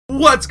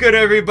What's good,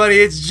 everybody?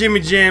 It's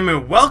JimmyJam,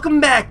 and welcome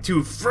back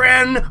to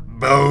Fran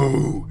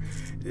Bow.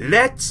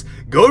 Let's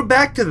go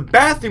back to the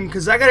bathroom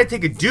because I gotta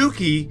take a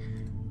dookie.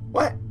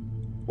 What?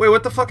 Wait,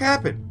 what the fuck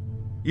happened?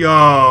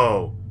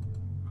 Yo.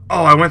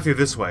 Oh, I went through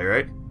this way,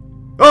 right?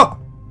 Oh!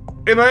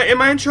 Am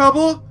I in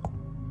trouble?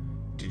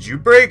 Did you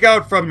break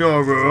out from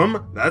your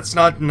room? That's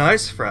not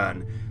nice,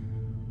 Fran.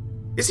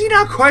 Is he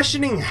not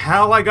questioning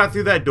how I got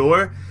through that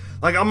door?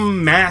 Like I'm a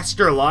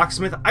master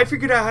locksmith. I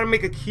figured out how to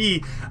make a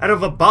key out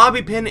of a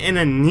bobby pin and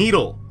a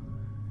needle.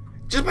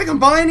 Just by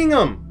combining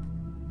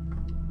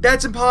them.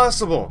 That's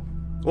impossible.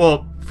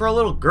 Well, for a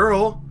little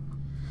girl.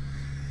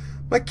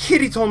 My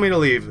kitty told me to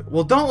leave.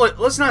 Well,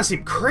 let's not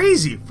seem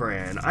crazy,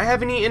 Fran. I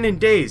haven't eaten in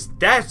days.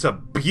 That's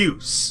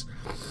abuse.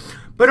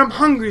 But I'm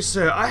hungry,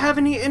 sir. I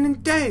haven't eaten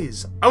in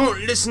days. I won't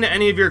listen to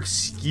any of your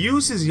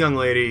excuses, young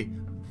lady.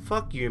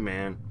 Fuck you,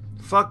 man.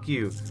 Fuck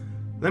you.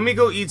 Let me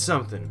go eat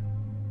something.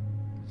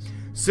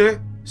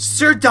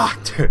 Sir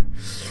Doctor,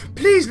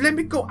 please let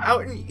me go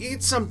out and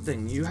eat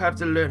something. You have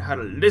to learn how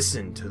to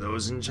listen to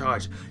those in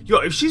charge. Yo,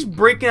 if she's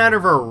breaking out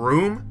of her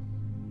room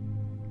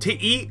to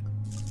eat,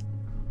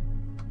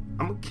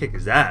 I'm gonna kick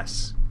his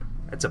ass.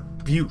 That's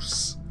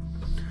abuse.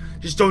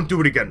 Just don't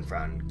do it again,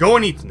 Fran. Go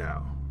and eat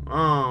now.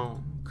 Oh,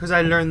 because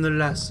I learned the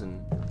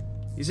lesson.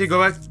 You say go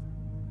back?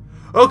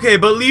 Okay,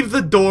 but leave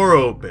the door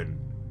open.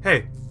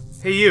 Hey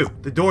you,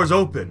 the door's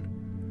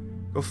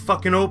open. Go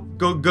fucking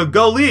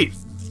go leave.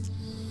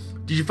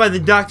 Did you find the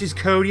doctor's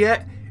code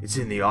yet? It's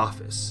in the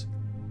office.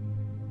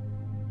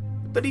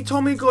 But he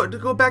told me to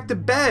go back to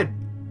bed.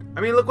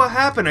 I mean, look what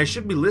happened. I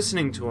should be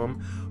listening to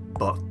him,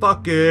 but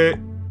fuck it.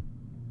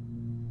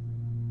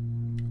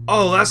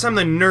 Oh, last time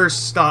the nurse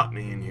stopped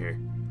me in here.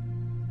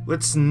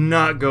 Let's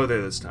not go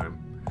there this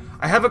time.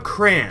 I have a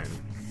crayon.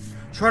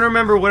 I'm trying to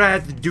remember what I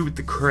had to do with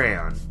the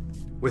crayon.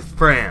 With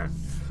Fran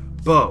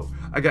Bow.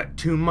 I got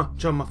too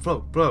much on my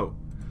flow.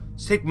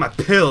 Let's take my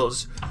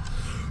pills.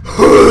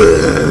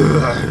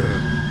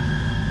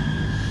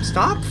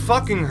 Stop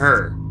fucking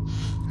her.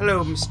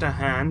 Hello, Mr.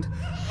 Hand.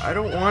 I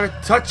don't want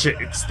to touch it.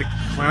 It's the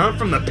clown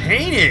from the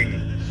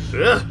painting.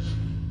 Ugh.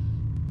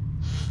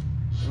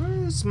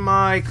 Where's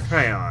my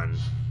crayon?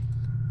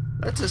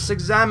 Let us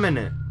examine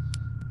it.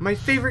 My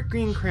favorite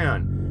green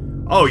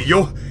crayon. Oh,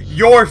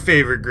 your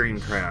favorite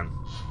green crayon.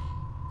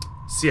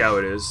 See how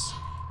it is.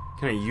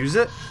 Can I use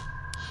it?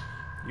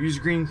 Use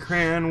green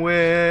crayon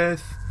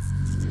with...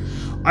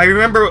 I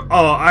remember.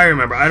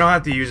 I don't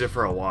have to use it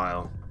for a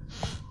while.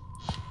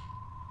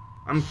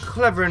 I'm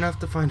clever enough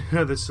to find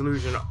another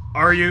solution.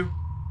 Are you?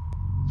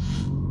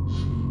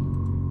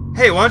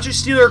 Hey, why don't you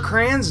steal her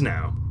crayons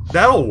now?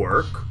 That'll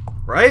work,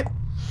 right?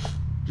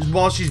 Just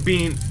while she's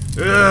being...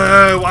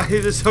 why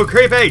is this so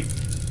creepy?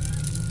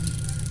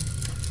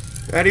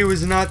 Daddy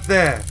was not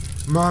there.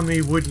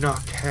 Mommy would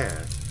not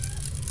care.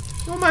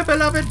 Oh, my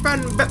beloved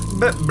friend.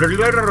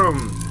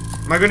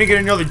 Am I gonna get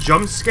another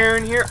jump scare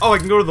in here? Oh, I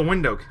can go to the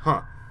window.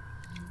 Huh.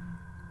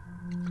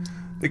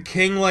 The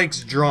king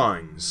likes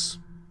drawings.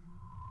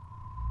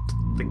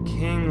 The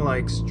king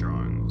likes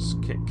drawings.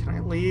 Can I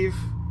leave?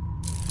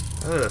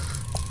 Ugh.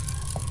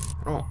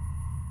 Oh.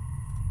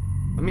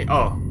 Let me...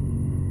 Oh.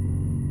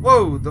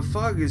 Whoa, the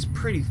fog is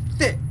pretty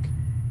thick.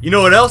 You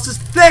know what else is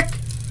thick?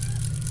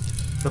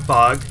 The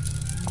fog.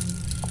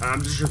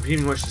 I'm just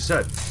repeating what she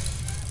said.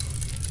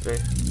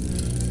 Okay.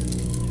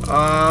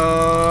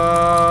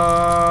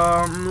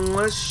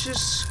 Let's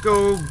just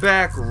go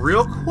back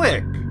real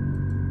quick.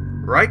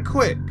 Right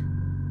quick.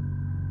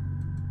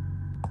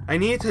 I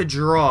need to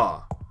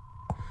draw.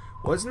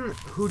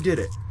 Who did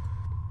it?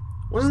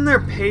 Wasn't there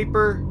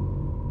paper?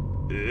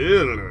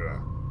 Ugh.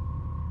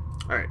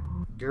 Alright,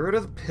 get rid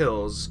of the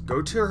pills.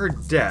 Go to her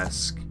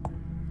desk.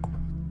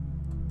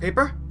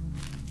 Paper?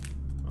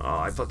 Oh,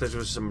 I thought this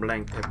was some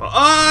blank paper.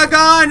 Oh, a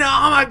gun!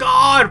 Oh my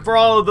god! For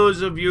all of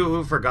those of you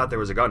who forgot there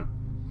was a gun.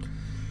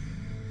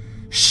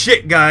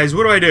 Shit, guys,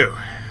 what do I do?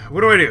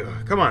 What do I do?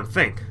 Come on,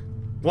 think.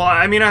 Well,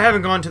 I mean, I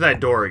haven't gone to that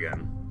door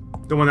again.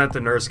 The one that the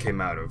nurse came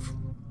out of.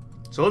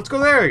 So let's go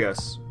there, I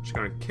guess. She's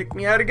gonna kick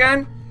me out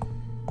again?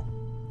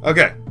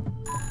 Okay.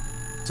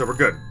 So we're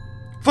good.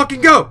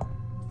 Fucking go!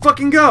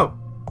 Fucking go!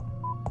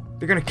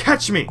 They're gonna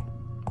catch me!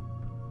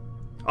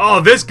 Oh,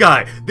 this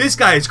guy! This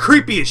guy is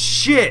creepy as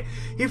shit!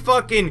 He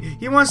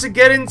wants to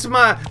get into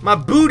my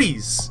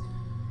booties!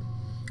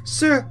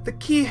 Sir, the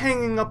key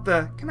hanging up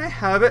there. Can I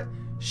have it?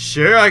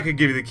 Sure, I could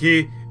give you the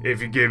key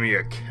if you give me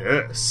a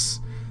kiss.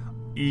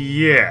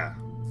 Yeah.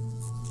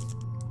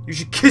 You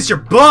should kiss your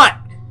butt,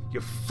 you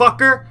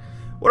fucker!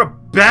 What a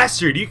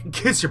bastard! You can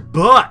kiss your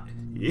butt!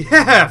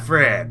 Yeah,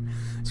 Fred!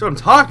 That's what I'm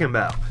talking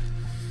about.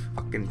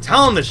 Fucking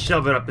tell him to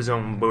shove it up his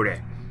own booty.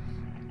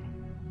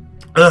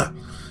 Ugh!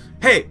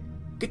 Hey!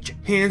 Get your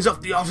hands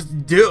off the office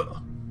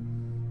door!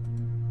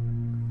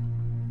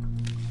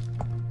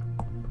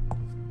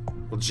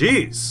 Well,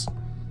 jeez.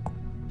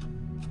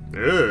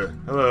 Ugh.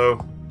 Hello.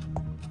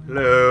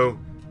 Hello.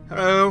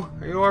 Hello.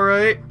 Are you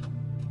alright?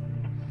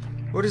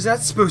 What is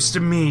that supposed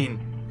to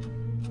mean?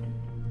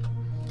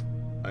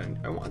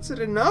 I wanted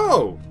to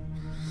know.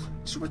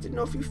 Just wanted to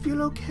know if you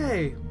feel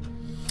okay.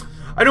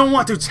 I don't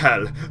want to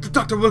tell. The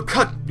doctor will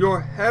cut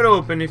your head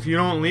open if you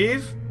don't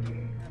leave.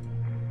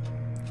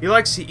 He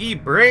likes to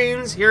eat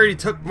brains. He already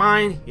took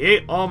mine. He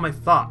ate all my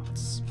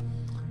thoughts.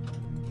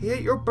 He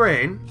ate your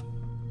brain?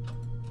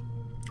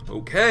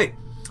 Okay.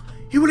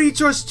 He would eat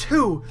yours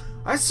too.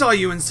 I saw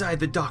you inside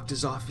the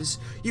doctor's office.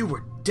 You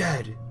were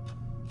dead.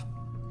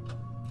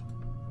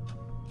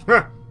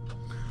 Huh.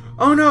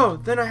 Oh no,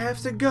 then I have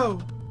to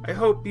go. I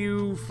hope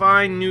you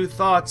find new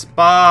thoughts.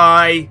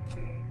 Bye.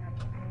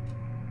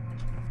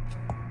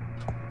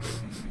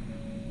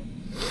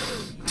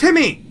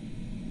 Timmy!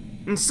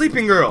 And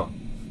Sleeping Girl.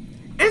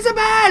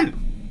 Isabel!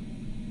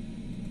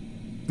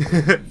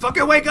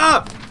 Fucking wake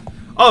up!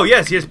 Oh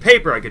yes, he has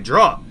paper I could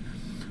draw.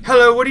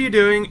 Hello, what are you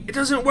doing? It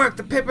doesn't work.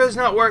 The paper is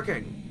not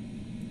working.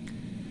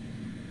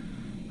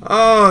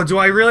 Oh, do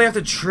I really have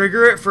to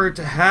trigger it for it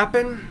to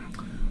happen?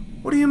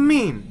 What do you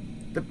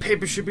mean? The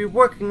paper should be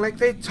working like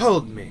they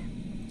told me.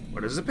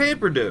 What does the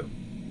paper do?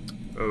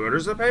 What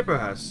does the paper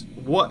has?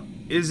 What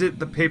is it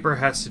the paper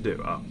has to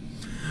do? Oh.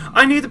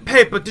 I need the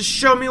paper to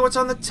show me what's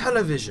on the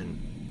television.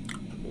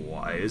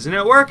 Why isn't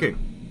it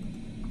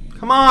working?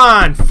 Come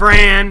on,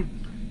 Fran.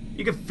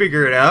 You can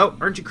figure it out.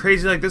 Aren't you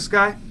crazy like this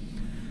guy?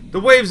 The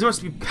waves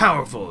must be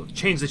powerful.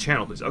 Change the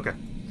channel, please. Okay.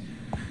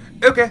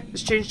 Okay,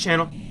 let's change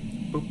channel.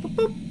 Boop, boop,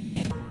 boop.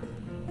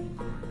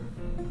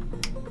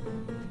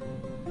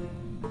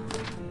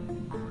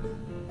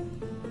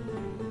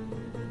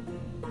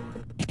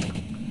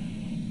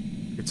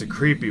 It's a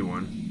creepy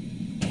one.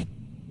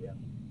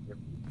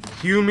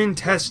 Human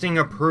testing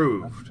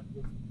approved.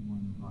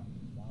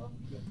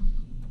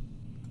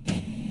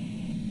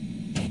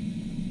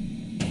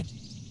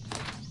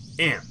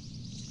 And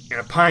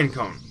a pine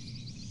cone.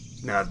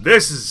 Now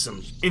this is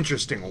some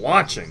interesting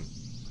watching.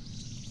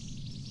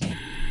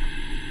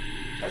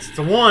 That's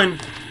the one.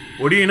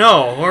 What do you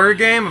know? A horror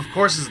game? Of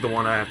course this is the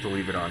one I have to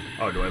leave it on.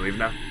 Oh, do I leave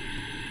now?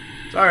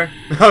 Sorry.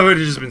 I would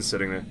have just been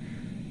sitting there.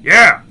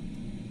 Yeah!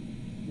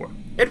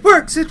 It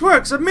works! It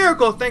works! A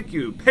miracle! Thank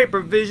you!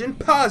 Paper vision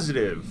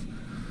positive!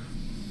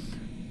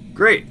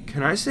 Great.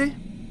 Can I see?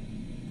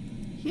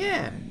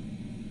 Yeah.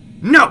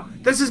 No!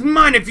 This is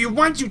mine! If you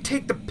want, you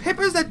take the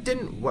papers that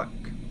didn't work.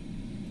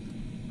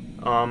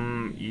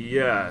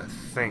 Yeah,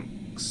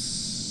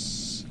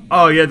 thanks.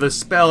 Oh, you had to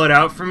spell it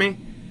out for me?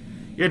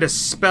 You had to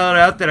spell it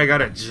out that I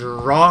gotta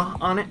draw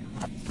on it?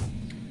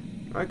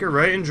 I could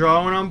write and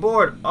draw when I'm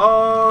bored.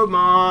 Oh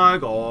my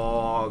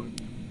god.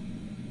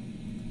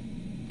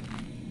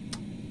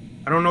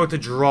 I don't know what to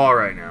draw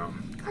right now.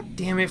 God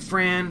damn it,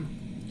 Fran.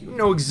 You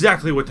know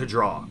exactly what to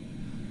draw.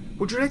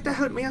 Would you like to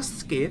help me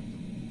escape?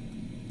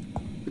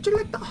 Would you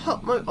like to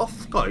help me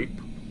escape?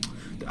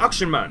 The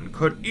Action Man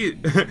could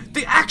eat.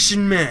 The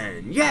Action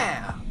Man,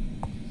 yeah!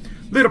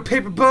 Little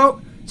paper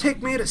boat,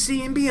 take me to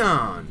sea and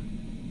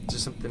beyond. Is there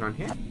something on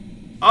here?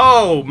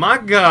 Oh my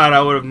god,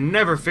 I would have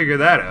never figured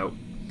that out.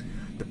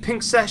 The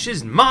pink sash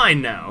is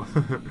mine now.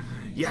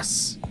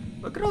 Yes.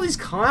 Look at all these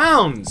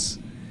clowns.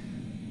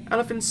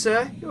 Elephant,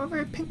 sir, you are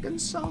very pink and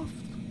soft.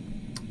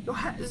 Your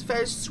hat is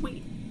very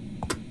sweet.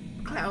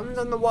 Clowns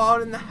on the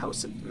wall in the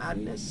house of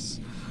madness.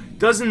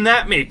 Doesn't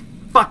that make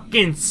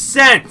fucking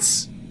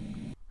sense?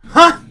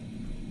 Huh?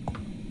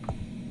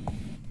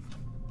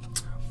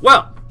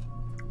 Well,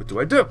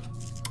 what do?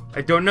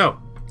 I don't know.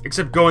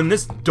 Except go in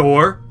this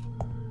door.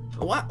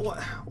 Why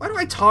do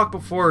I talk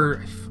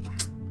before...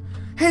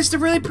 Hey, it's the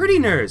really pretty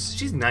nurse.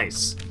 She's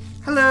nice.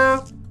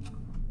 Hello.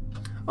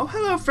 Oh,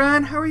 hello,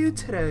 Fran. How are you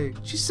today?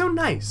 She's so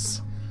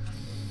nice.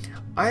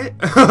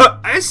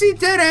 I see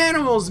dead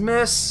animals,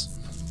 miss.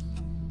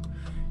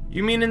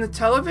 You mean in the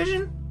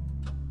television?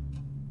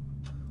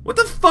 What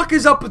the fuck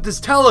is up with this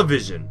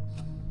television?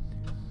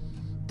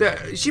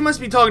 She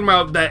must be talking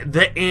about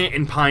the ant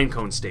and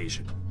pinecone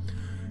station.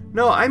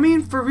 No, I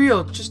mean for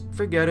real. Just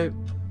forget it.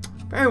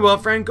 Very well,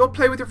 friend. Go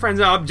play with your friends.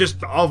 I'll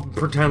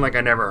pretend like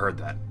I never heard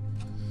that.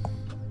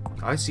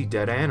 I see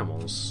dead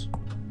animals.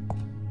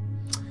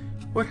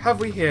 What have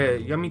we here?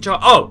 Yummy chow.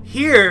 Oh,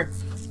 here.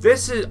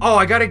 This is. Oh,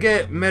 I gotta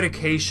get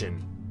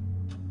medication.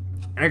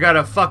 And I got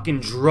a fucking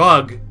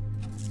drug.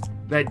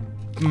 That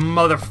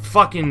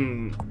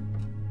motherfucking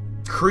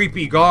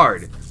creepy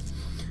guard.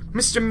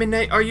 Mr.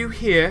 Midnight, are you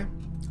here?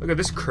 Look at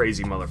this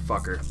crazy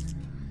motherfucker.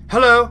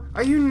 Hello,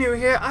 are you new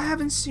here? I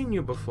haven't seen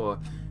you before.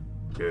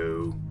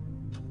 No.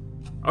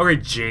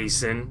 Alright,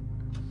 Jason.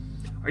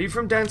 Are you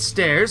from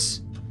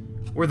downstairs?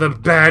 Where the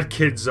bad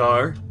kids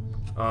are?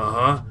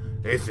 Uh-huh.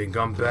 They think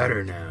I'm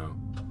better now.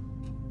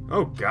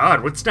 Oh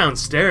god, what's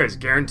downstairs?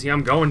 Guarantee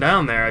I'm going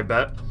down there, I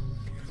bet.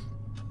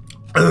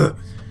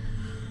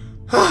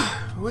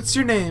 What's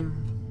your name?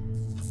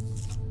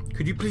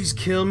 Could you please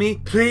kill me?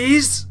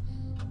 Please?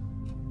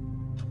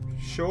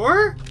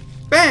 Sure?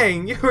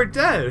 Bang! You were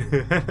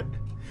dead!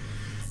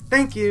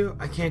 Thank you.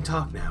 I can't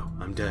talk now.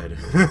 I'm dead.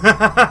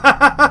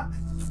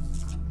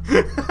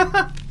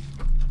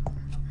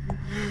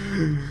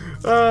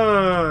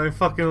 Oh, I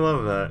fucking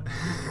love that.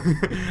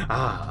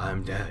 Ah,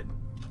 I'm dead.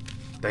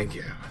 Thank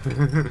you.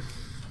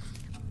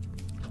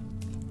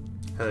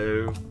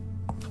 Hello.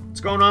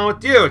 What's going on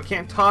with you? I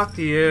can't talk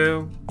to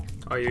you.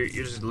 Oh, you're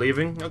just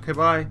leaving? Okay,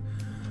 bye.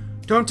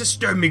 Don't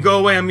disturb me. Go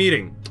away. I'm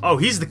eating. Oh,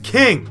 he's the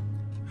king.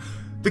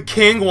 The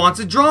king wants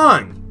a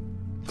drawing.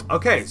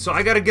 Okay, so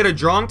I gotta get a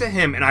drawing to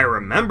him, and I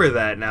remember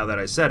that now that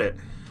I said it.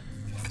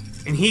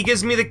 And he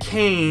gives me the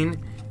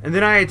cane, and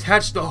then I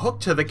attach the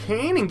hook to the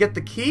cane and get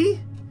the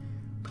key?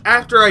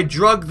 After I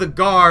drug the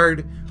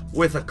guard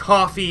with a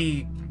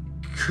coffee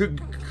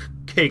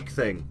cake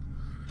thing.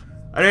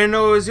 I didn't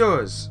know it was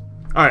yours.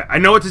 Alright, I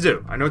know what to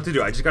do. I know what to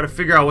do. I just gotta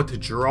figure out what to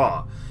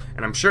draw.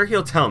 And I'm sure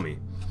he'll tell me.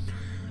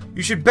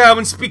 You should bow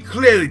and speak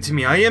clearly to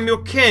me. I am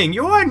your king.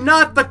 You are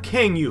not the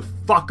king, you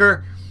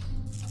fucker.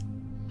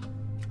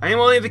 I am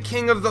only the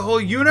king of the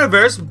whole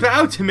universe.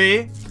 Bow to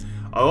me.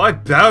 Oh, I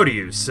bow to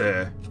you,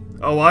 sir.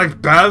 Oh, I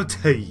bow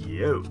to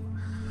you.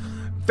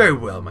 Very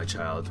well, my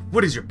child.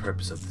 What is your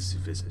purpose of this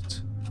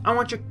visit? I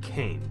want your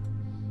cane.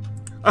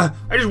 I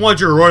just want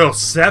your royal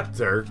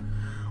scepter.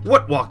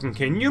 What walking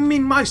cane? You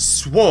mean my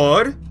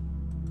sword?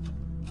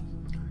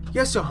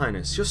 Yes, your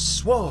highness, your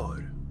sword.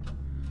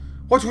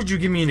 What would you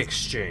give me in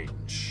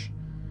exchange?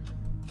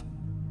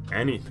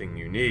 Anything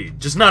you need.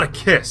 Just not a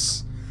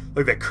kiss.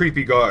 Like that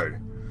creepy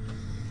guard.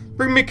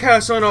 Bring me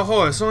Cass on a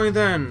horse, only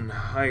then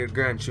I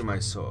grant you my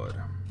sword.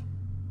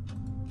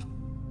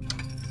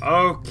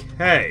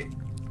 Okay.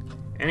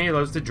 And he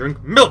loves to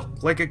drink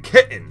milk like a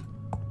kitten.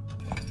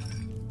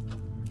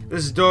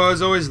 This door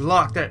is always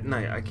locked at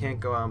night. I can't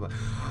go out.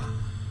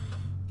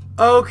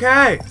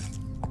 Okay.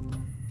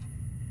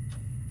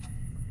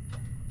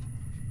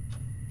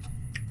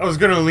 I was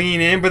gonna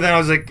lean in, but then I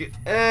was like,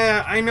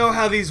 I know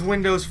how these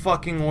windows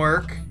fucking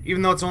work,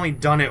 even though it's only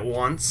done it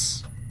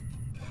once.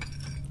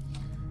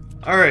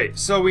 Alright,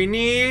 so we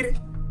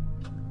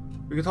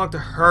can talk to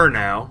her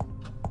now.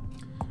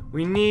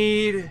 We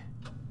need...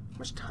 How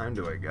much time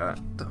do I got?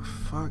 What the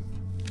fuck?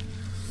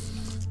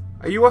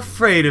 Are you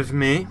afraid of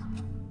me?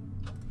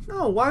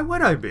 No, why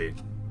would I be?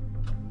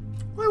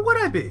 Why would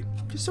I be?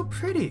 You're so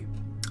pretty.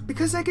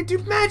 Because I could do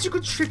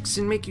magical tricks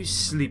and make you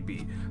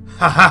sleepy.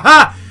 Ha ha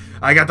ha!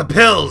 I got the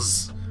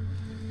pills!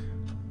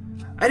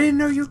 I didn't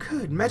know you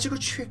could. Magical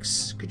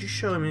tricks. Could you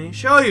show me?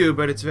 Show you,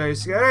 but it's very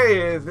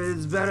scary. If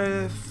it's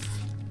better if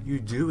you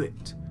do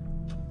it.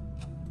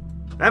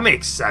 That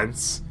makes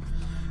sense.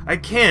 I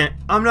can't.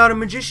 I'm not a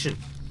magician.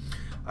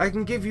 I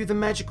can give you the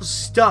magical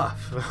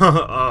stuff.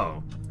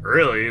 Oh,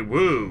 really?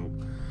 Woo.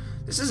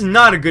 This is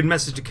not a good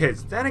message to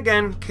kids. Then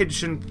again, kids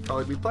shouldn't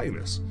probably be playing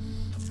this.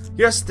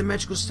 Yes, the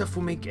magical stuff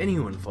will make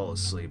anyone fall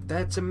asleep.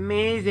 That's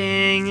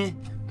amazing.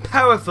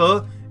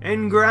 Powerful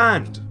and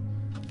grand.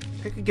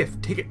 Take a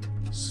gift. Take it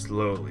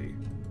slowly.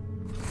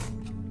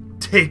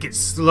 Take it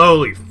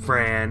slowly,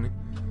 Fran.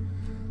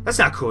 That's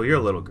not cool. You're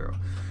a little girl.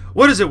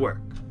 What does it work?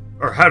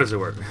 Or how does it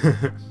work?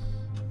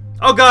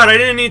 Oh god, I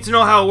didn't need to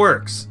know how it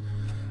works.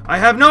 I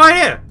have no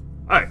idea.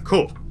 Alright,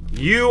 cool.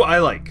 You, I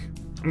like.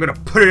 I'm gonna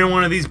put it in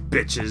one of these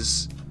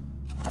bitches.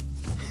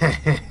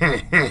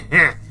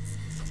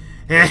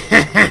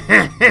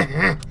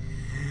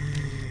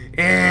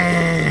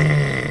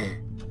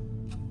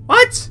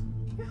 What?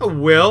 Yeah,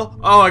 Will.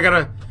 Oh, I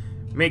gotta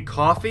make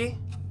coffee?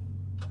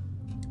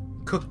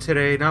 Cook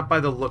today, not by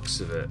the looks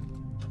of it.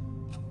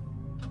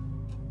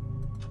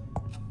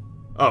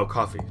 Oh,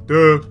 coffee.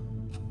 Duh.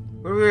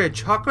 What are we at?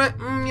 Chocolate?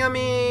 Mmm,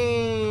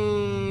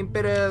 yummy.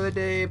 Bit of the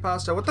day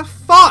pasta. What the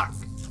fuck?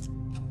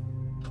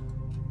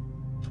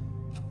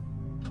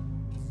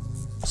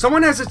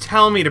 Someone has to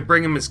tell me to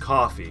bring him his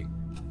coffee.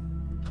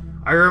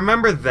 I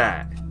remember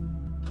that.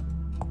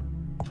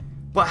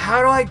 But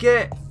how do I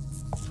get...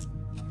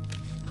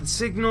 The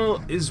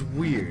signal is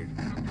weird.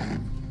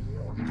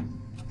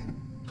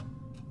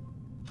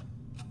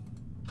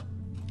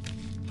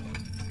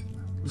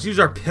 Let's use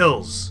our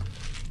pills.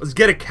 Let's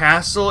get a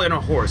castle and a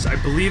horse. I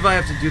believe I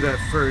have to do that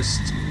first.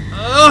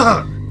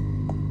 Ugh!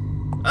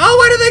 Oh,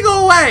 why did they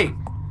go away?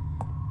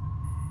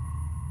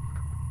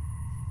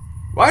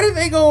 Why did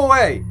they go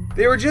away?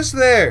 They were just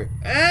there.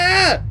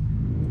 Ah!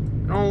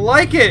 I don't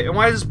like it. And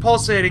why is this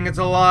pulsating? It's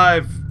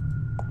alive.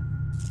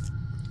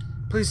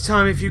 Please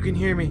tell me if you can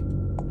hear me.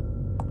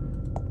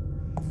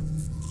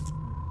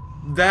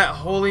 That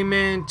holy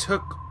man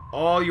took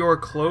all your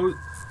clothes.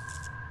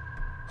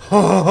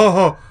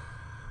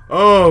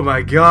 Oh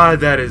my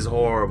god, that is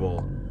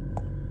horrible.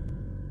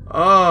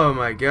 Oh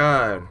my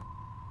god.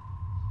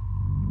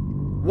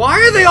 Why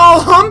are they all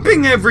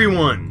humping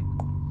everyone?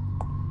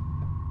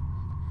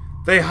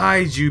 They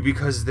hide you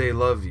because they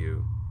love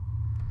you.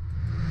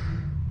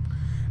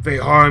 They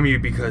harm you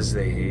because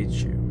they hate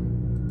you.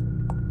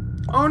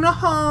 Oh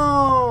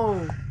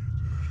no!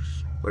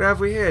 What have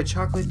we here?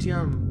 Chocolate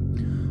yum.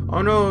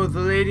 Oh no, the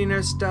lady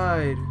nurse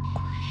died.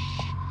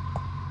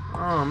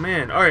 Oh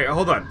man. Alright,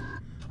 hold on.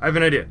 I have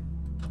an idea.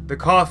 The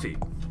coffee.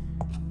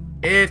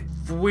 If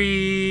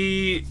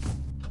we...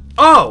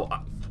 Oh!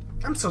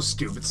 I'm so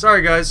stupid.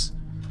 Sorry, guys.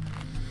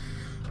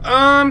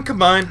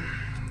 Combine.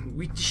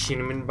 Wheat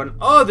cinnamon bun.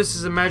 Oh, this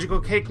is a magical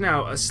cake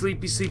now. A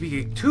sleepy, sleepy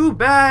cake. Too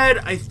bad.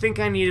 I think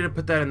I needed to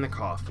put that in the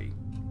coffee.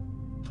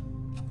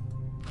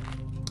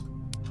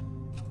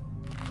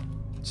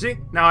 See?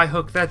 Now I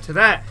hook that to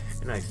that,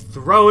 and I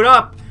throw it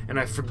up, and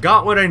I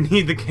forgot what I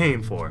need the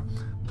cane for.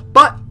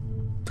 But,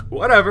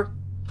 whatever.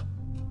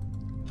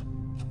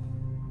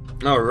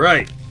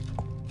 Alright.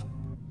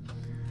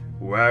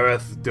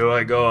 Whereth do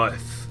I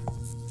goeth?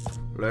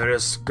 Let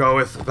us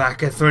goeth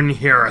backeth and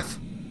heareth.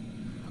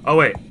 Oh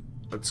wait,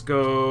 let's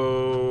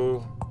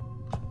go...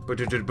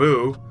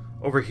 Boo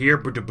over here,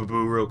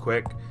 boo real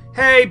quick.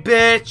 Hey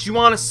bitch, you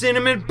want a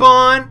cinnamon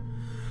bun?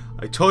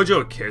 I told you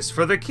a kiss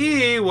for the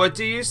key, what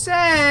do you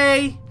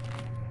say?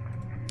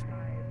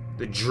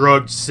 The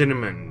drugged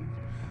cinnamon.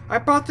 I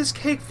brought this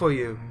cake for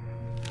you.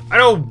 I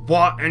don't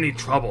want any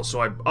trouble,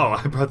 so I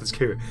brought this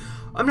cake.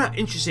 I'm not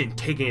interested in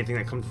taking anything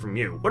that comes from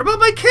you. What about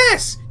my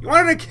kiss? You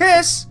wanted a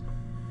kiss?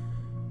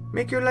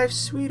 Make your life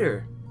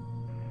sweeter.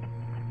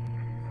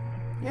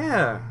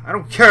 Yeah, I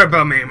don't care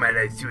about making my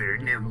life sweeter.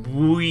 Now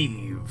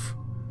weave.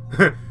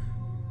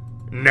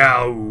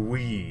 Now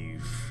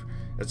weave.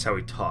 That's how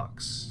he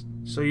talks.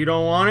 So you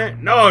don't want it?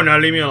 No, now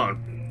leave me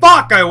alone.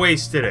 Fuck, I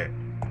wasted it.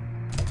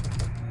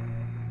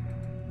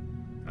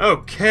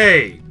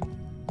 Okay.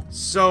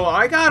 So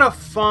I gotta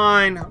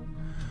find...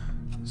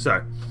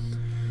 Sorry.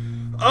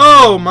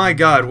 Oh my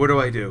god, what do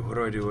I do? What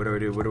do I do? What do I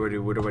do? What do I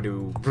do? What do I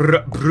do?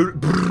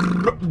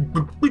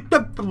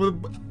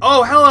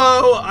 Oh,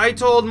 hello! I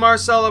told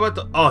Marcel about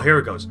the... Oh, here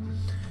it goes.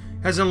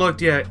 Hasn't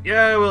looked yet.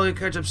 Yeah, will he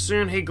catch up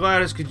soon? Hey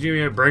Gladys, could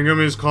you bring him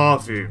his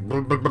coffee?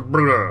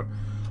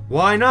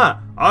 Why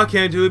not? I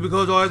can't do it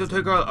because I have to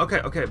take our...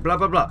 Okay, blah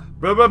blah blah.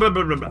 Blah blah blah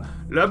blah blah blah.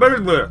 Blah blah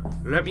blah.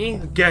 Let me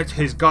get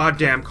his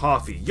goddamn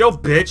coffee. Yo,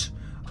 bitch!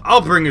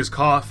 I'll bring his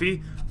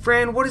coffee.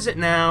 Fran, what is it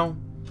now?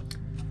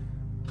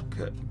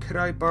 Could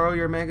I borrow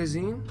your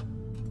magazine?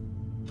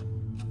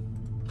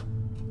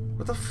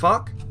 What the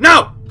fuck?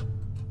 No!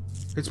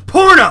 It's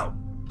porno!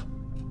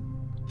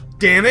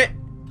 Damn it!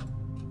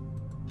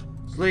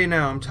 It's late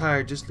now, I'm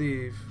tired, just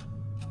leave.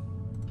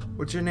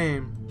 What's your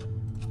name?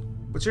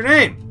 What's your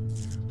name?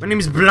 My name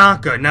is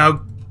Blanca.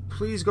 Now,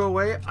 please go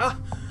away. I'm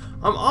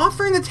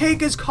offering to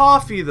take his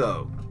coffee,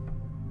 though.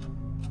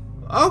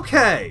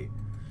 Okay.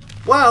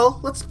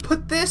 Well, let's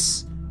put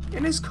this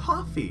in his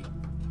coffee.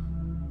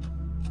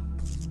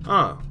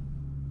 Oh.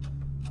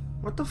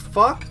 What the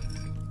fuck?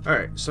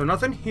 Alright, so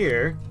nothing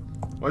here.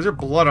 Why is there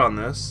blood on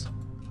this?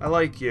 I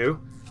like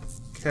you.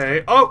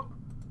 Okay. Oh!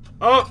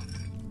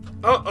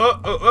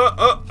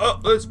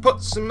 Let's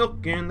put some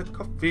milk in the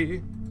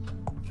coffee.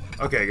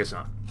 Okay, I guess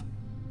not.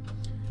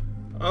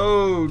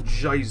 Oh,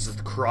 Jesus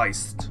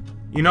Christ.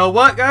 You know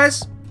what,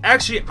 guys?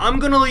 Actually, I'm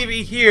gonna leave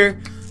it here.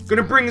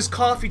 Gonna bring his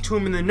coffee to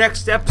him in the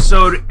next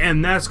episode,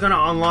 and that's gonna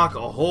unlock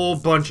a whole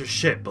bunch of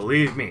shit,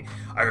 believe me.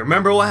 I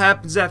remember what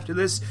happens after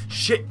this.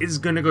 Shit is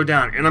gonna go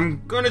down, and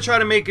I'm gonna try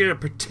to make it a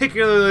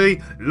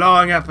particularly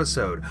long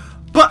episode.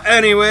 But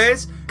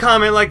anyways,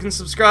 comment, like, and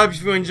subscribe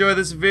if you enjoy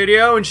this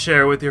video, and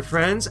share it with your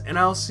friends, and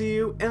I'll see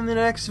you in the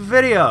next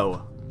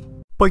video.